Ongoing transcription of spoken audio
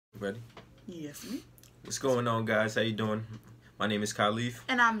Ready? Yes. What's going on, guys? How you doing? My name is Khalif.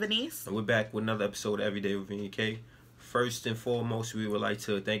 And I'm Venice. And we're back with another episode of Everyday with VK. First and foremost, we would like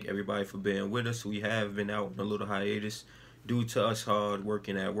to thank everybody for being with us. We have been out on a little hiatus due to us hard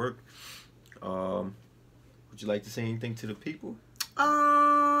working at work. Would you like to say anything to the people?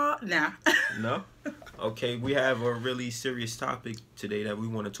 Nah. No? Okay, we have a really serious topic today that we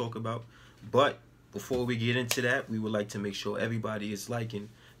want to talk about. But before we get into that, we would like to make sure everybody is liking,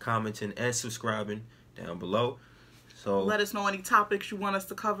 commenting, and subscribing down below. So let us know any topics you want us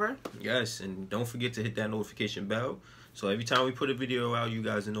to cover. Yes, and don't forget to hit that notification bell. So every time we put a video out, you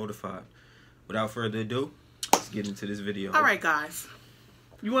guys are notified. Without further ado, let's get into this video. All right, guys.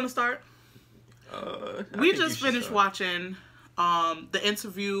 You want to start? We just finished watching the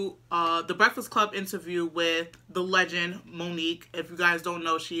interview, the Breakfast Club interview with the legend Monique. If you guys don't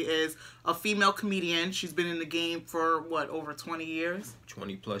know, she is a female comedian. She's been in the game for what, over 20 years?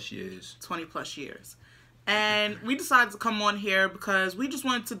 20 plus years. 20 plus years. And we decided to come on here because we just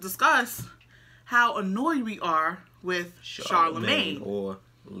wanted to discuss how annoyed we are with Charlemagne. Or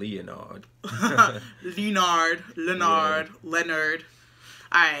Leonard. Leonard.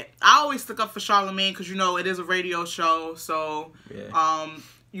 Alright, I always stick up for Charlemagne because, you know, it is a radio show, so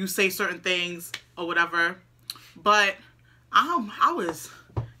you say certain things or whatever. But I was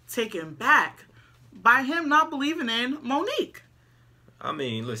taken back by him not believing in Monique. I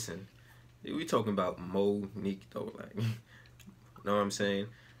mean, listen, we talking about Monique though, like, you know what I'm saying?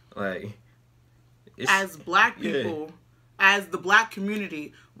 Like, as black people, as the black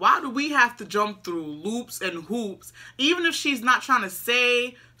community, why do we have to jump through loops and hoops? Even if she's not trying to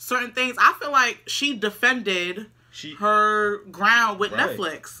say certain things, I feel like she defended her ground with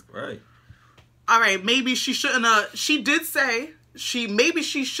Netflix. Right. All right, maybe she shouldn't have. She did say maybe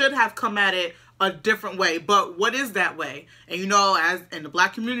she should have come at it a different way. But what is that way? And you know, as in the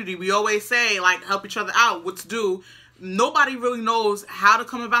black community, we always say, like, help each other out, what to do. Nobody really knows how to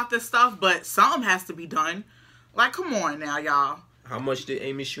come about this stuff, but something has to be done. Like, come on now, y'all. How much was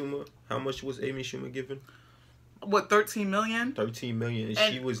Amy Schumer given? What, 13 million? 13 million. And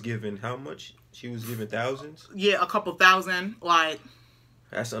she was given how much? She was given thousands? Yeah, a couple thousand. Like,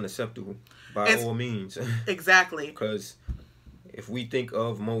 that's unacceptable by all means. Exactly. Because if we think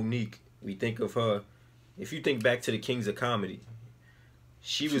of Monique, we think of her. If you think back to the Kings of Comedy,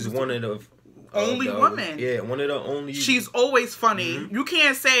 she was one of the only woman. Yeah, one of the only. She's always funny. You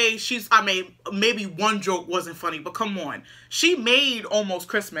can't say I mean, maybe one joke wasn't funny, but come on. She made Almost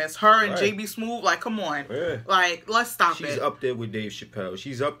Christmas. Her and JB Smoove, like, come on. Yeah. Like, let's stop it. She's up there with Dave Chappelle.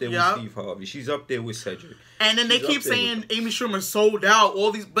 She's up there with Steve Harvey. She's up there with Cedric. And then they keep saying Amy Schumer sold out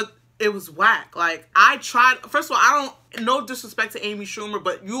all these, but it was whack. Like, I tried. First of all, no disrespect to Amy Schumer,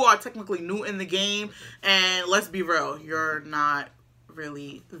 but you are technically new in the game, and let's be real, you're not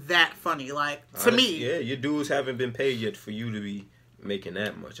really that funny, like, to me. Yeah, your dudes haven't been paid yet for you to be making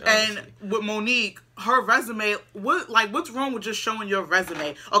that much, honestly. And with Monique, her resume, what's wrong with just showing your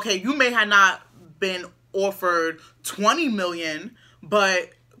resume? Okay, you may have not been offered 20 million,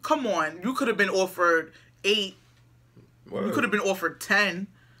 but come on, you could have been offered 8. Word. You could have been offered 10.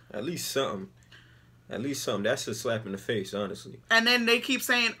 At least something. At least something. That's a slap in the face, honestly. And then they keep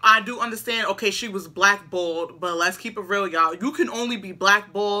saying, I do understand, okay, she was blackballed, but let's keep it real, y'all. You can only be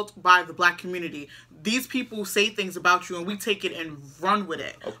blackballed by the black community. These people say things about you, and we take it and run with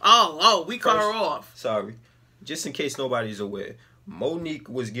it. Okay. We cut her off. Sorry. Just in case nobody's aware, Monique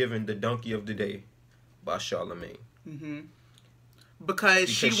was given the Donkey of the Day by Charlemagne. Because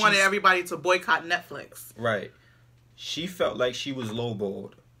she wanted everybody to boycott Netflix. Right. She felt like she was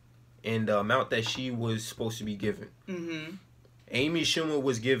lowballed in the amount that she was supposed to be given. Amy Schumer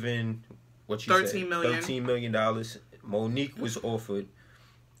was given $13 million. $13 million. Monique was offered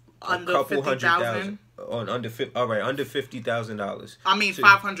under $50,000. Under $50,000. I mean,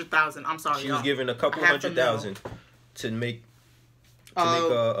 $500,000. I'm sorry. She was given a couple $100,000 to make a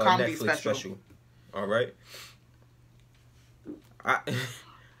Netflix special. All right. I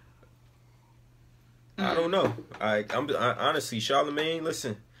don't know. Honestly, Charlemagne,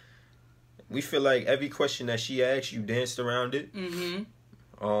 listen. We feel like every question that she asked, you danced around it.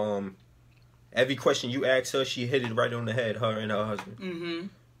 Every question you asked her, she hit it right on the head, her and her husband.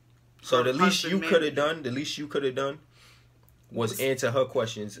 So the least you could have done, was answer her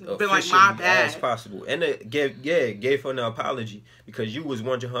questions efficiently as possible. And gave her an apology because you was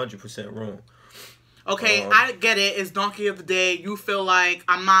 100% wrong. Okay, I get it. It's Donkey of the Day. You feel like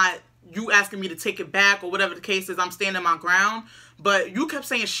you asking me to take it back or whatever the case is. I'm standing my ground. But you kept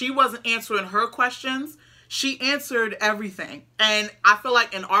saying she wasn't answering her questions. She answered everything. And I feel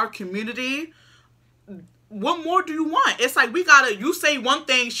like in our community, what more do you want? It's like, you say one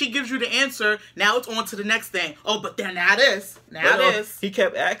thing, she gives you the answer, now it's on to the next thing. Oh, but then now this. He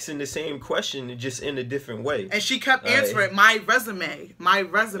kept asking the same question, just in a different way. And she kept answering, my resume.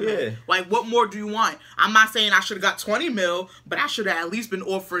 Yeah. Like, what more do you want? I'm not saying I should have got 20 mil, but I should have at least been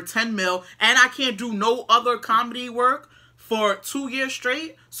offered 10 mil, and I can't do no other comedy work for 2 years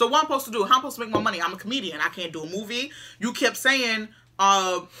straight. So what I'm supposed to do? How I'm supposed to make my money? I'm a comedian. I can't do a movie. You kept saying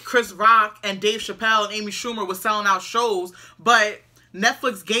Chris Rock and Dave Chappelle and Amy Schumer was selling out shows, but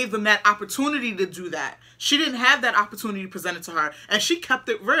Netflix gave them that opportunity to do that. She didn't have that opportunity presented to her, and she kept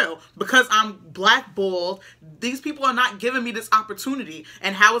it real. Because I'm blackballed, these people are not giving me this opportunity.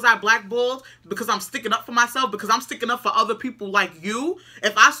 And how was I blackballed? Because I'm sticking up for myself, because I'm sticking up for other people like you.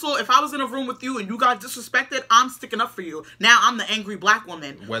 If I was in a room with you and you got disrespected, I'm sticking up for you. Now I'm the angry black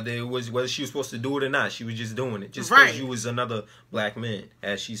woman. Whether she was supposed to do it or not, she was just doing it. Just because you was another black man,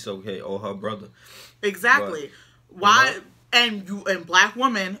 as she so or her brother. Exactly. But, why? And black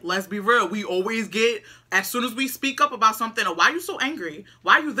women, let's be real, we always get, as soon as we speak up about something, why are you so angry?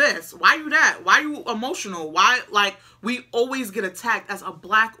 Why are you this? Why are you that? Why are you emotional? Why, like, we always get attacked as a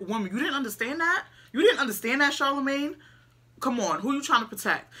black woman. You didn't understand that? You didn't understand that, Charlemagne? Come on, who are you trying to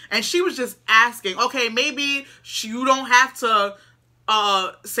protect? And she was just asking, okay, maybe you don't have to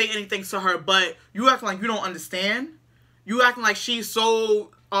say anything to her, but you acting like you don't understand. You acting like she's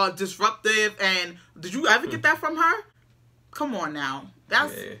so disruptive, and did you ever get that from her? Come on now.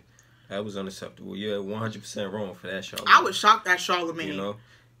 That was unacceptable. You're 100% wrong for that, Charlemagne. I was shocked at Charlemagne. You know?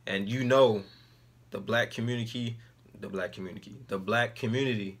 And the black community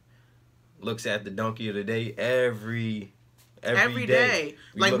looks at the donkey of the day every day.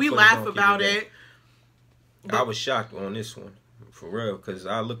 Like, we laugh about it. I was shocked on this one. For real. Because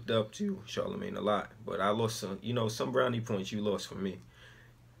I looked up to Charlemagne a lot. But I lost some brownie points you lost for me.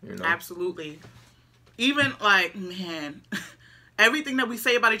 You know? Absolutely. Even, like, man, everything that we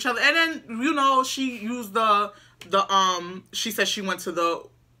say about each other. And then, she used she said she went to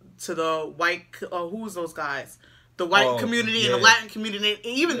the white, who was those guys? The white community and the Latin community.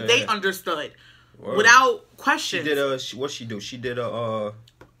 Even they understood. Word. Without question. She did what she do? She did a show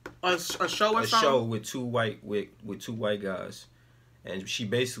or something? A show with two white guys. And she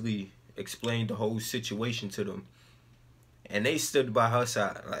basically explained the whole situation to them. And they stood by her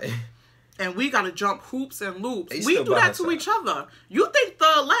side, like... And we gotta jump hoops and loops. We do that to each other. You think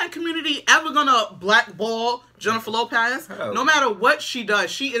the Latin community ever gonna blackball Jennifer Lopez? No matter what she does,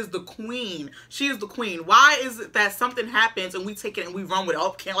 she is the queen. She is the queen. Why is it that something happens and we take it and we run with it?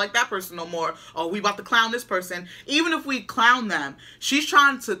 Oh, can't like that person no more. Oh, we about to clown this person. Even if we clown them, she's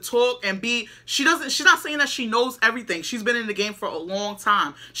trying to talk and be... She's not saying that she knows everything. She's been in the game for a long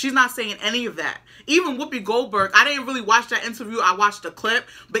time. She's not saying any of that. Even Whoopi Goldberg, I didn't really watch that interview. I watched the clip.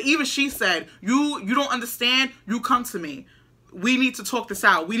 But even she said, you don't understand, you come to me. We need to talk this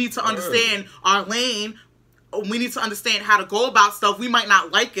out. We need to understand our lane. We need to understand how to go about stuff. We might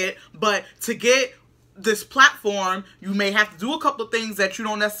not like it, but to get this platform, you may have to do a couple of things that you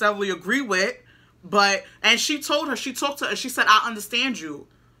don't necessarily agree with. And she talked to her, she said, I understand you.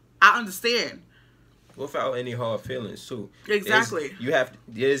 I understand. Without any hard feelings, too. Exactly.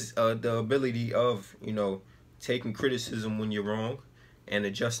 There's the ability of, taking criticism when you're wrong and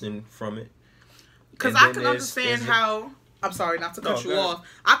adjusting from it. Because I can understand how... I'm sorry, not to cut you off.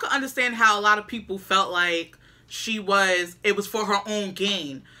 I could understand how a lot of people felt like it was for her own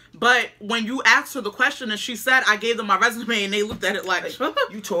gain. But when you asked her the question and she said, I gave them my resume, and they looked at it like...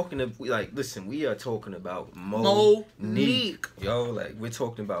 listen, we are talking about Monique. Yo, like, we're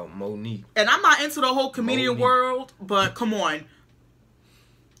talking about Monique. And I'm not into the whole comedian world, but come on.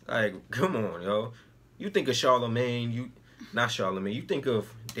 Like, come on, yo. You think of Charlemagne, not Charlemagne, you think of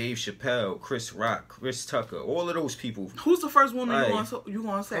Dave Chappelle, Chris Rock, Chris Tucker, all of those people. Who's the first woman you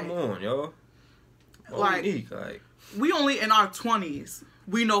gonna say? Come on, yo. Monique, we only in our 20s.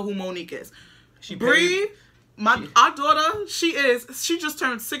 We know who Monique is. Bree, our daughter, she just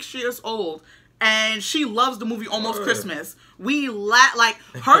turned 6 years old. And she loves the movie Almost Christmas. We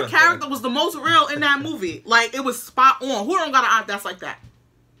her character was the most real in that movie. Like, it was spot on. Who don't got an aunt that's like that?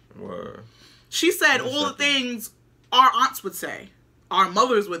 Word. She said all the things our aunts would say, our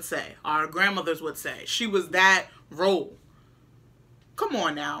mothers would say, our grandmothers would say. She was that role. Come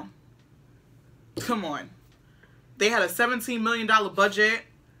on now. Come on. They had a $17 million budget.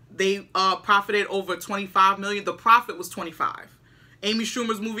 They profited over $25 million. The profit was $25. Amy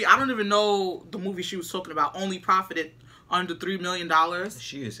Schumer's movie, I don't even know the movie she was talking about, only profited under $3 million.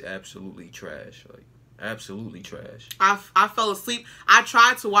 She is absolutely trash. Like, absolutely trash. I fell asleep. I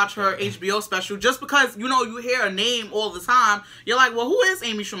tried to watch her HBO special just because, you hear a name all the time. You're like, well, who is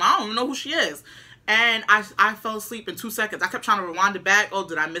Amy Schumer? I don't even know who she is. And I fell asleep in 2 seconds. I kept trying to rewind it back. Oh,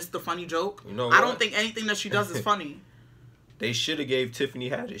 did I miss the funny joke? You know I don't think anything that she does is funny. They should have gave Tiffany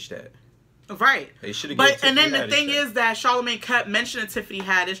Haddish that. Right. They should have gave Tiffany Haddish. And then the thing is that Charlemagne kept mentioning Tiffany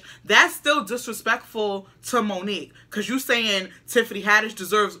Haddish. That's still disrespectful to Monique. Because you saying Tiffany Haddish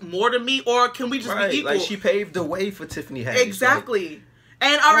deserves more than me, or can we just be equal? Like, she paved the way for Tiffany Haddish. Exactly. Like,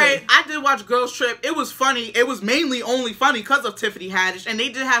 and alright, I did watch Girls Trip. It was funny. It was mainly only funny because of Tiffany Haddish, and they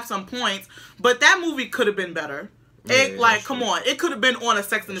did have some points. But that movie could have been better. Come on, it could have been on a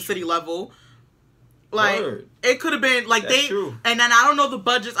Sex and the City level. Like, it could have been like true. And then I don't know the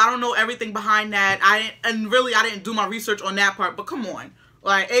budgets. I don't know everything behind that. I didn't do my research on that part. But come on,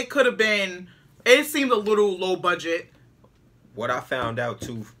 like, it could have been. It seemed a little low budget. What I found out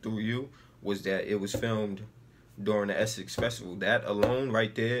too through you was that it was filmed during the Essex Festival. That alone,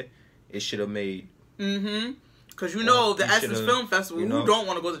 right there, it should have made. Because the Essence Film Festival, who don't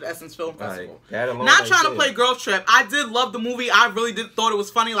want to go to the Essence Film Festival? Alone, not trying to play Girls Trip. I did love the movie. I really thought it was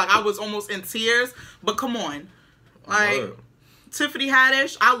funny. Like, I was almost in tears. But come on. Like, Tiffany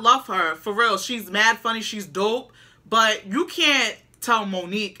Haddish, I love her. For real. She's mad funny. She's dope. But you can't tell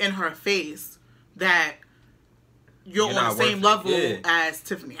Monique in her face that you're on the same level as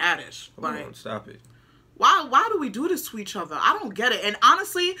Tiffany Haddish. Come on, stop it. Why do we do this to each other? I don't get it. And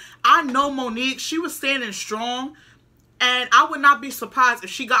honestly, I know Monique. She was standing strong. And I would not be surprised if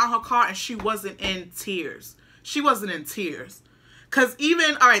she got in her car and she wasn't in tears. She wasn't in tears. Because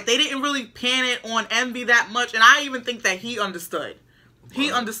even, alright, they didn't really pan it on Envy that much. And I even think that he understood.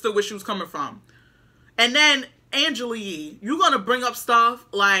 He understood where she was coming from. And then, Angela Yee, you're going to bring up stuff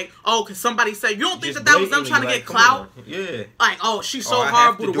like, oh, because somebody said, you don't think that was them trying to get clout? Yeah. Like, oh, she's so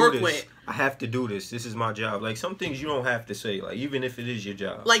horrible to work with. I have to do this. This is my job. Like, some things you don't have to say. Like, even if it is your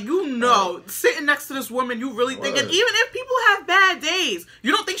job. Like, sitting next to this woman, you really think, and even if people have bad days,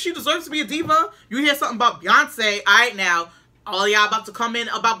 you don't think she deserves to be a diva? You hear something about Beyonce, all right, now, all y'all about to come in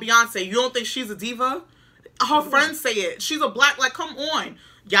about Beyonce. You don't think she's a diva? Her friends say it. She's a black, like, come on.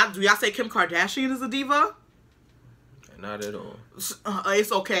 Do y'all say Kim Kardashian is a diva? Not at all.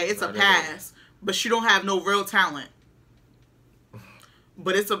 It's okay. It's a pass. But she don't have no real talent.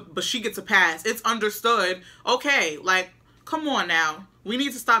 But she gets a pass. It's understood. Okay, like, come on now. We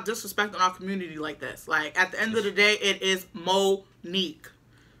need to stop disrespecting our community like this. Like, at the end of the day, it is Monique.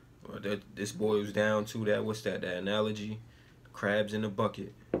 Well, this boils down to that. What's that? That analogy? Crabs in the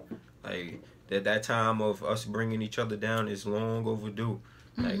bucket. Like, that time of us bringing each other down is long overdue.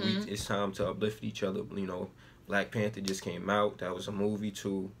 Like, it's time to uplift each other. Black Panther just came out. That was a movie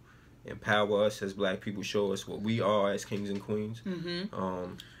to empower us as black people, show us what we are as kings and queens.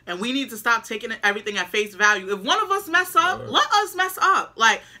 And we need to stop taking everything at face value. If one of us mess up, let us mess up.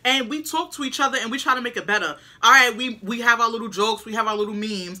 Like, and we talk to each other and we try to make it better. All right, we have our little jokes, we have our little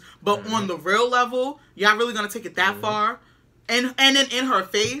memes, but on the real level, y'all really gonna take it that far? And then in her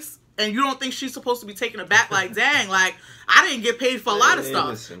face, and you don't think she's supposed to be taken aback? Like, dang, like, I didn't get paid for a lot of stuff.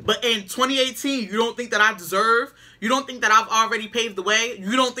 Listen. But in 2018, you don't think that I deserve? You don't think that I've already paved the way?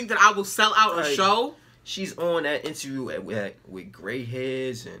 You don't think that I will sell out a show? She's on that interview with gray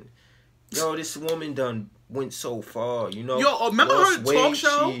hairs and, this woman done went so far, Yo, remember her talk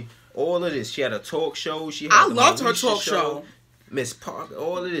show? All of this. She had a talk show. I loved her talk show. Miss Parker,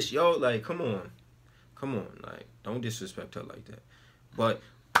 all of this. Like, come on. Like, don't disrespect her like that. But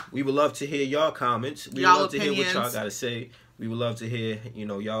we would love to hear y'all comments. We would love to hear what y'all got to say. We would love to hear,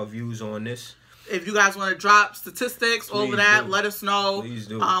 y'all views on this. If you guys want to drop statistics, all of that, let us know. Please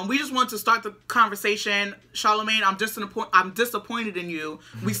do. We just want to start the conversation. Charlemagne, I'm disappointed in you.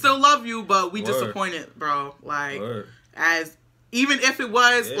 We still love you, but we disappointed, bro. Like, even if it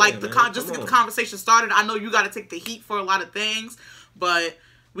was just to get the conversation started. I know you got to take the heat for a lot of things, but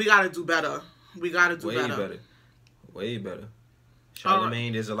we got to do better. We got to do better. Way better.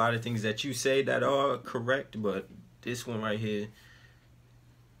 Charlemagne, there's a lot of things that you say that are correct, but this one right here,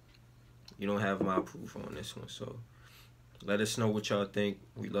 you don't have my proof on this one. So let us know what y'all think.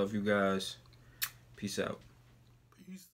 We love you guys. Peace out.